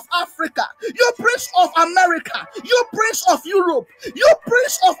prince of Africa, you prince of America, you prince of Europe, you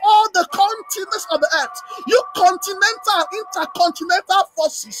prince of all the continents of the earth, you continental, intercontinental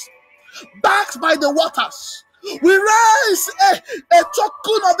forces, backed by the waters. We raise a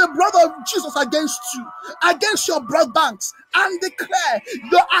token of the blood of Jesus against you, against your blood banks, and declare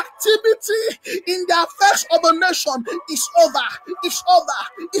your activity in the affairs of a nation is over, is over,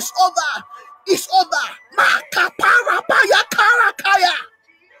 is over, is over. Makaparabaya karakaya.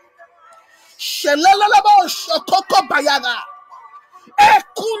 Shelelelebo shokoko bayaga.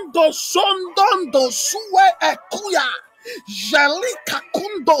 Ekundo sondondo suwe ekuya. Jelika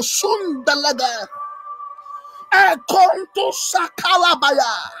kundo sundalaga. Ekonto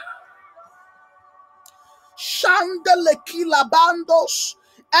sakalabaya. Shandelekila bandos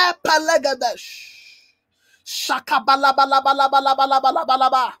epelegadesh.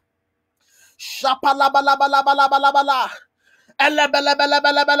 Shakabalabalabalabalabalabalabalaba. Shapalabalabalabalabala.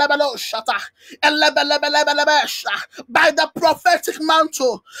 Elebelebelebelebelebelo shata. Elebelebelebelebesha. By the prophetic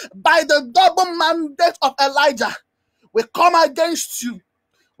mantle, by the double mandate of Elijah, we come against you.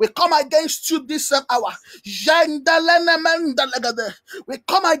 We come against you this same hour. We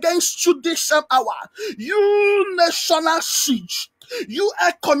come against you this same hour. You national siege. You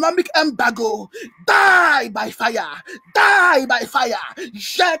economic embargo. Die by fire. Die by fire.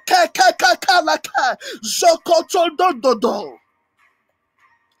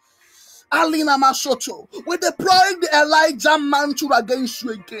 Alina Masoto. We deploy the Elijah mantle against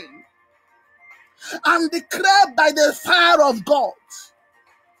you again. and declare by the fire of God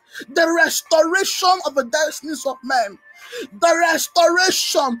the restoration of the destinies of men, the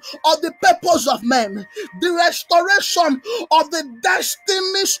restoration of the purpose of men, the restoration of the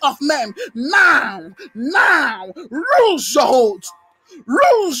destinies of men. Now, lose your hold.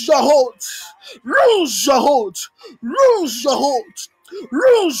 Lose your hold. Lose your hold. Lose your hold.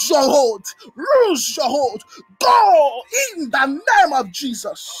 Lose your hold. Lose your hold. Go in the name of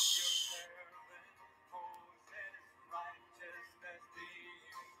Jesus.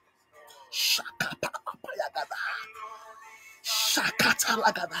 Shakapapayagada.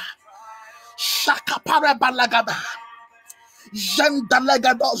 Shakatalagada. Shakaparabalagada.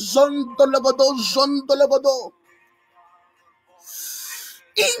 Jandalagado. Zondologodo. Zondologodo.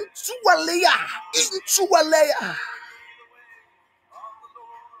 Into a layer. Into a layer.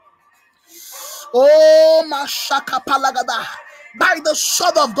 Oh, Mashakapalagada. By the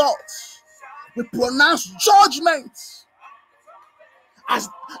sword of God, we pronounce judgment as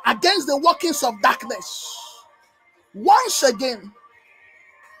against the workings of darkness once again,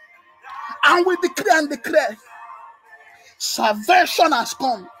 and we decree and declare salvation has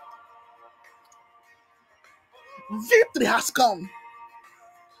come, victory has come.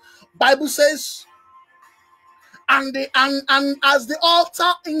 Bible says, and as the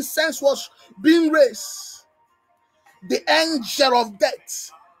altar incense was being raised, the angel of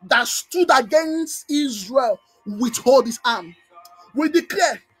death that stood against Israel withhold his arm. We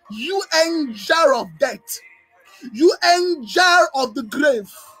declare, you angel of death, you angel of the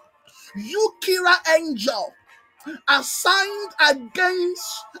grave, you killer angel assigned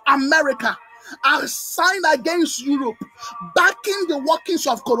against America, assigned against Europe, backing the workings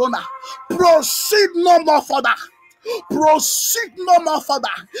of Corona, proceed no more further. Proceed no more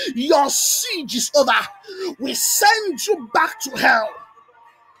further. Your siege is over. We send you back to hell.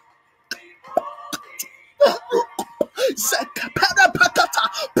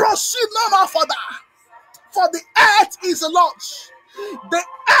 Proceed no more further. For the earth is the Lord's. The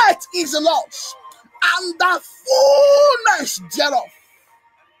earth is the Lord's, and the fullness thereof.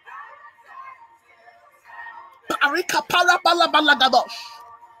 Parika parabalabalagadosh.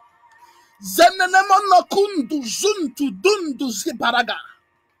 Zenenemono kundu zuntu dundu zibaraga.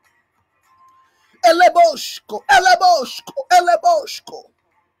 Eleboshko, eleboshko, eleboshko.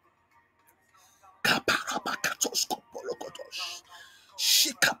 Kaparabakatosko polokotosh.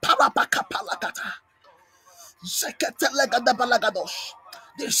 Shikaparabakapalagata. Zeketelegadabalagadosh.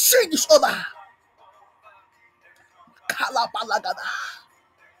 The siege is over. Kalabalagada.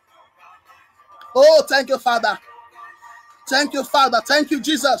 Oh, thank you, Father. Thank you, Father. Thank you,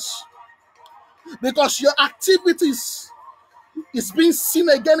 Jesus. Because your activities is being seen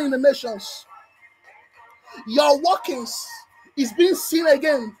again in the nations. Your workings is being seen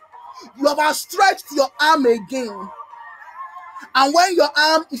again. You have outstretched your arm again. And when your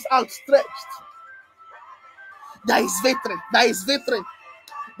arm is outstretched, there is victory. There is victory.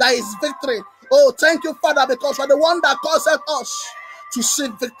 There is victory. Oh, thank you, Father, because you are the one that causes us to see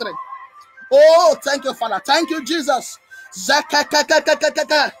victory. Oh, thank you, Father. Thank you, Jesus.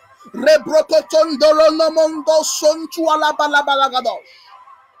 Rebrokotondolo nomondo sontu alabalabalagador.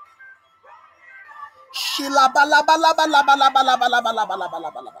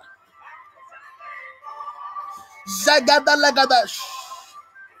 Shilabalabalabalabalabalabalabalabalabalabalaba. Zagadalagadash.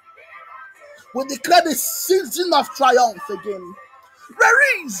 We declare the season of triumph again. There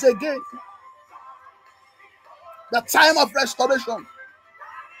is again the time of restoration.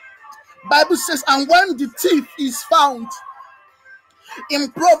 Bible says, and when the thief is found,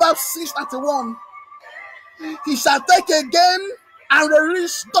 in Proverbs 6:31, he shall take again and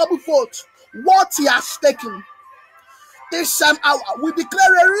release double fold what he has taken. This same hour, we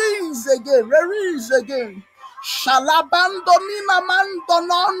declare release again, release again. Shalabandonina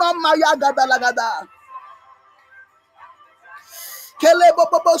mandonono mayagadalagada.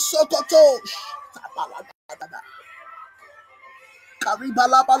 Kelebobobo sokotosh. Tapalagadada.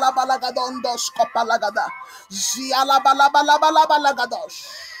 Karibalabalabalagadondo skopalagada. Zialabalabalabalagadosh.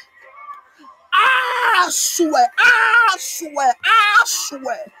 I swear.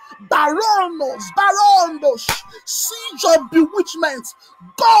 Baronos, siege of bewitchment,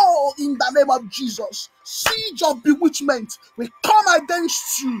 go in the name of Jesus. Siege of bewitchment, we come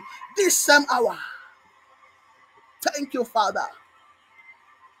against you this same hour. Thank you, Father.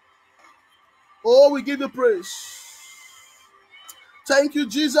 Oh, we give you praise. Thank you,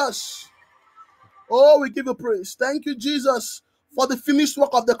 Jesus. Oh, we give you praise. Thank you, Jesus, for the finished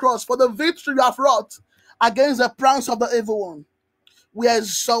work of the cross, for the victory you have wrought against the plans of the evil one. We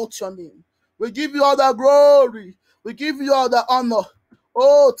exalt your name. We give you all the glory. We give you all the honor.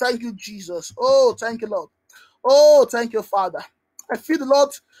 Oh, thank you, Jesus. Oh, thank you, Lord. Oh, thank you, Father. I feel the Lord.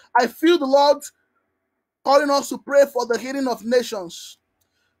 I feel the Lord calling us to pray for the healing of nations.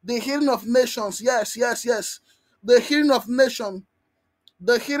 The healing of nations. Yes, yes, yes. The healing of nation.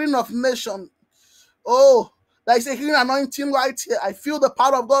 The healing of nation. Oh, there is a healing anointing right here. I feel the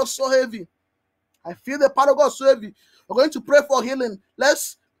power of God so heavy. I feel the power of God so heavy. We're going to pray for healing.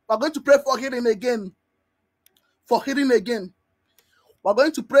 We're going to pray for healing again. For healing again. We're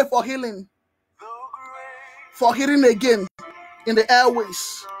going to pray for healing. For healing again in the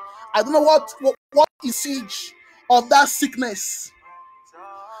airways. I don't know what is siege of that sickness.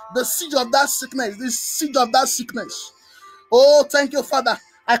 The siege of that sickness. The siege of that sickness. Oh, thank you, Father.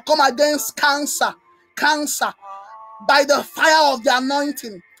 I come against cancer. Cancer. By the fire of the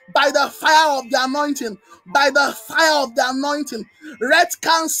anointing. By the fire of the anointing. By the fire of the anointing. Let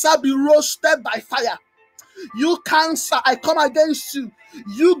cancer be roasted by fire. You cancer, I come against you.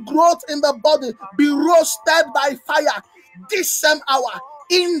 You growth in the body, be roasted by fire this same hour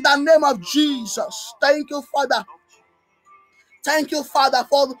in the name of Jesus. Thank you, Father. Thank you, Father,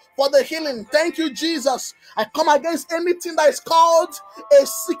 for the healing. Thank you, Jesus. I come against anything that is called a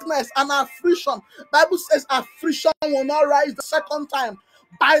sickness, an affliction. Bible says affliction will not rise the second time.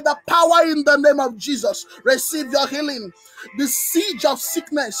 By the power in the name of Jesus, receive your healing. The siege of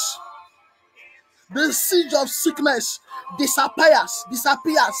sickness. The siege of sickness disappears.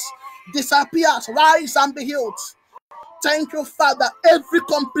 Rise and be healed. Thank you, Father. Every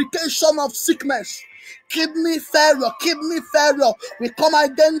complication of sickness, kidney failure, we come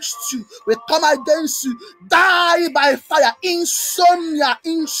against you. We come against you. Die by fire. Insomnia,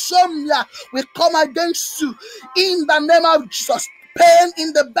 we come against you in the name of Jesus. Pain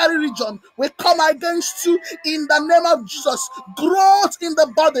in the belly region, we come against you in the name of Jesus. Growth in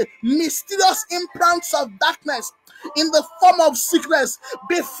the body, mysterious implants of darkness in the form of sickness,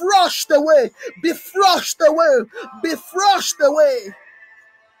 be flushed away, be flushed away, be flushed away.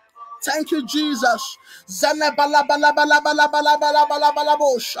 Thank you, Jesus.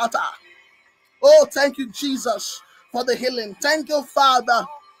 Oh, thank you, Jesus, for the healing. Thank you, Father.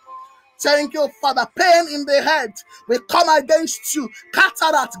 Thank you, Father. Pain in the head, we come against you.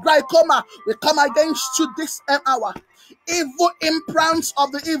 Cataract, glaucoma, we come against you this hour. Evil implants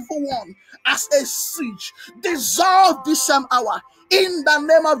of the evil one as a siege, dissolve this same hour in the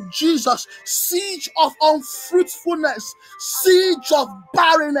name of Jesus. Siege of unfruitfulness, siege of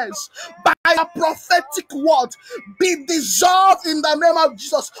barrenness, by a prophetic word, be dissolved in the name of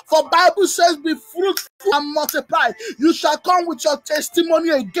Jesus. For Bible says, be fruitful and multiply. You shall come with your testimony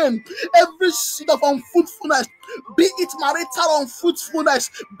again. Every seed of unfruitfulness, be it marital unfruitfulness,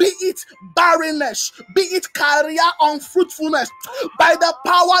 be it barrenness, be it career unfruitfulness, by the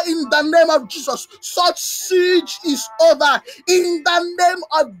power in the name of Jesus, such siege is over in the name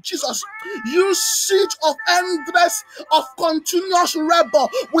of Jesus. You siege of endless, of continuous rebel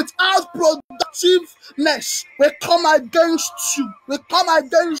without productiveness, we come against you. We come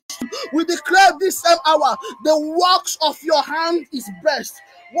against you. We declare this same hour, the works of your hand is blessed.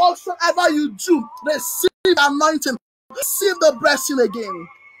 Whatsoever you do, receive the anointing, receive the blessing again.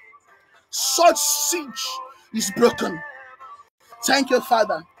 Such siege is broken. Thank you,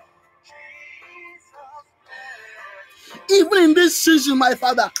 Father. Even in this season, my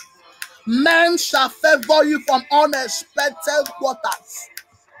Father, men shall favor you from unexpected quarters.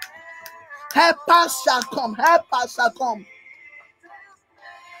 Helpers shall come. Helpers shall come.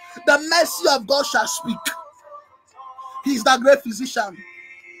 The mercy of God shall speak. He is the great physician.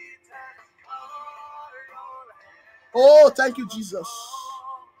 Oh, thank you, Jesus.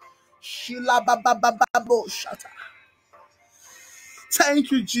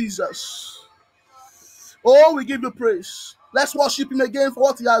 Thank you, Jesus. Oh, we give you praise. Let's worship him again for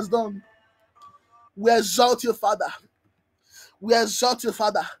what he has done. We exalt you, Father. We exalt you,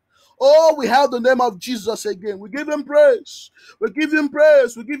 Father. Oh, we have the name of Jesus again. We give him praise. We give him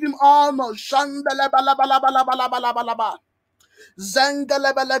praise. We give him honor.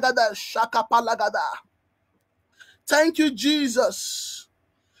 Thank you, Jesus.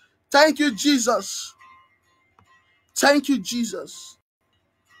 Thank you, Jesus. Thank you, Jesus.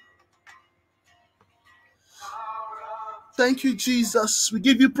 Thank you, Jesus. We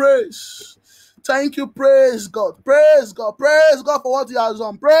give you praise. Thank you, praise God. Praise God. Praise God for what he has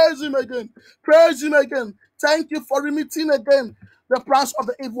done. Praise him again. Praise him again. Thank you for remitting again the plans of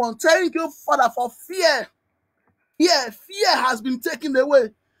the evil one. Thank you, Father, for fear. Fear has been taken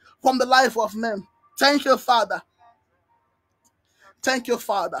away from the life of men. Thank you, Father. Thank you,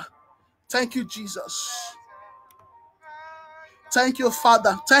 Father. Thank you, Jesus. Thank you,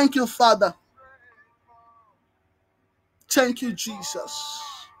 Father. Thank you, Father. Thank you, Jesus.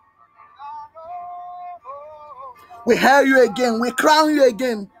 We hail you again. We crown you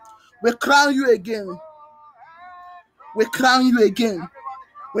again. We crown you again. We crown you again.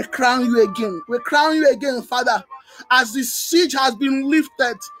 We crown you again. We crown you again, Father. As the siege has been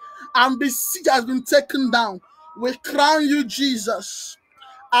lifted and the siege has been taken down, we crown you, Jesus,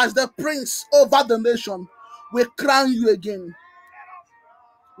 as the prince over the nation. We crown you again.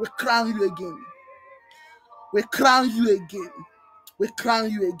 We crown you again. We crown you again. We crown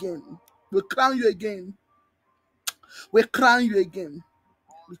you again. We crown you again. We crown you again.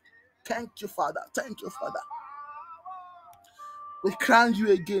 Thank you, Father. Thank you, Father. We crown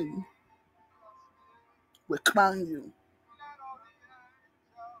you again. We crown you.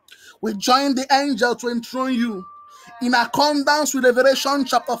 We join the angel to enthrone you in accordance with Revelation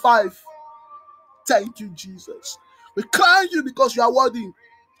chapter 5. Thank you, Jesus. We crown you because you are worthy.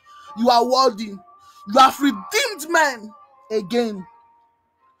 You are worthy. You have redeemed men again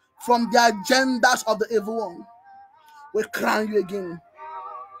from the agendas of the evil one. We crown you again.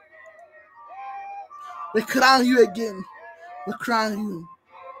 We crown you again. We crown you.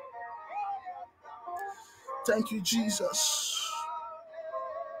 Thank you, Jesus.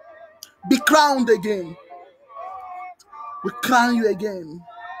 Be crowned again. We crown you again.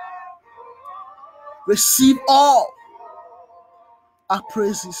 Receive all our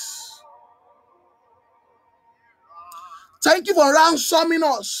praises. Thank you for ransoming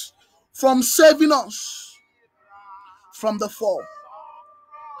us, from saving us from the fall.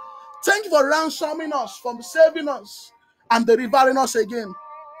 Thank you for ransoming us, from saving us and delivering us again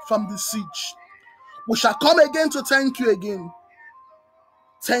from the siege. We shall come again to thank you again.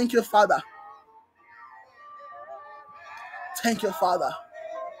 Thank you, Father. Thank you, Father.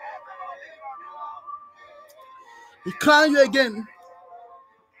 We crown you again.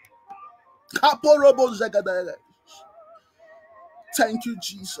 Thank you,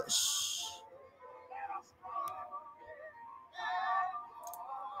 Jesus.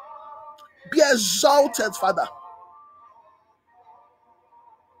 Be exalted, Father.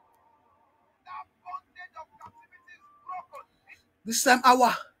 This time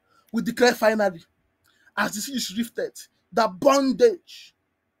hour, we declare finally, as the sea is lifted, that bondage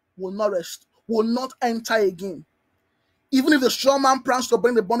will not rest, will not enter again. Even if the strong man plans to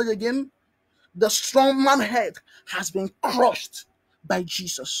bring the bondage again, the strong man head has been crushed by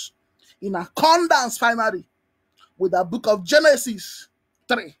Jesus. In accordance, finally, with the book of Genesis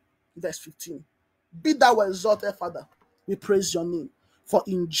 3, verse 15. Be thou exalted, Father. We praise your name. For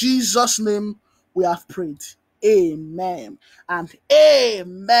in Jesus' name we have prayed. Amen. And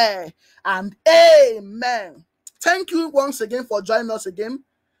amen. And amen. Thank you once again for joining us again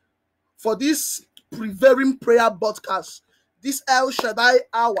for this prevailing prayer broadcast. This El Shaddai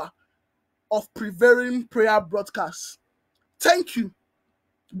hour of prevailing prayer broadcast. Thank you.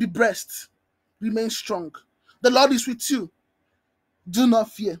 Be blessed. Remain strong. The Lord is with you. Do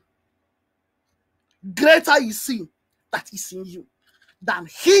not fear. Greater is he that is in you than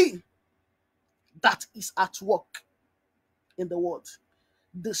he that is at work in the world.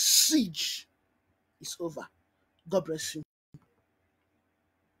 The siege is over. God bless you.